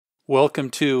Welcome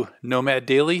to Nomad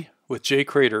Daily with Jay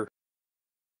Crater.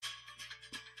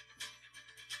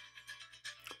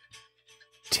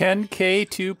 10K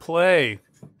to play.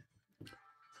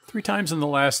 3 times in the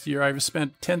last year, I've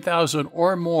spent $10,000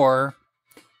 or more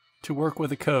to work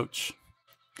with a coach.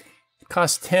 It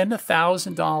costs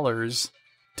 $10,000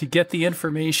 to get the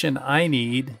information I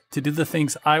need to do the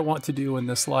things I want to do in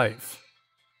this life.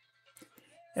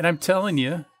 And I'm telling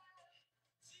you,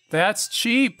 that's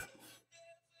cheap.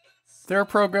 There are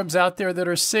programs out there that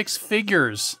are 6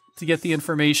 figures to get the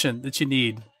information that you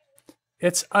need.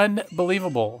 It's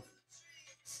unbelievable.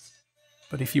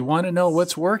 But if you want to know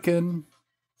what's working,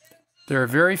 there are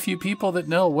very few people that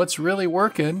know what's really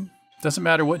working. Doesn't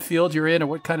matter what field you're in or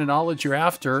what kind of knowledge you're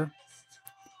after.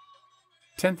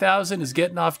 10,000 is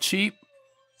getting off cheap.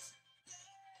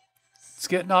 It's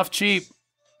getting off cheap.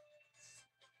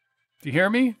 Do you hear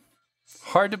me?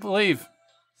 Hard to believe.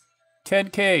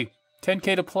 10K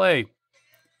to play.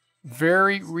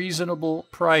 Very reasonable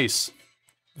price.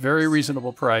 Very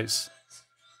reasonable price.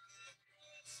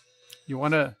 You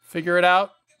want to figure it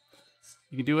out?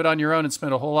 You can do it on your own and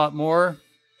spend a whole lot more.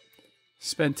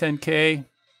 Spend 10K,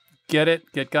 get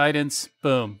it, get guidance,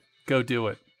 boom, go do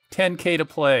it. 10K to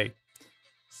play.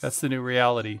 That's the new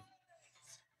reality.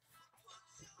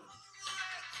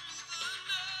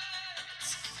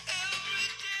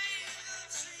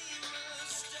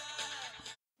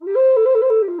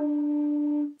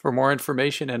 For more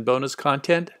information and bonus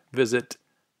content, visit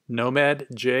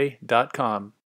nomadj.com.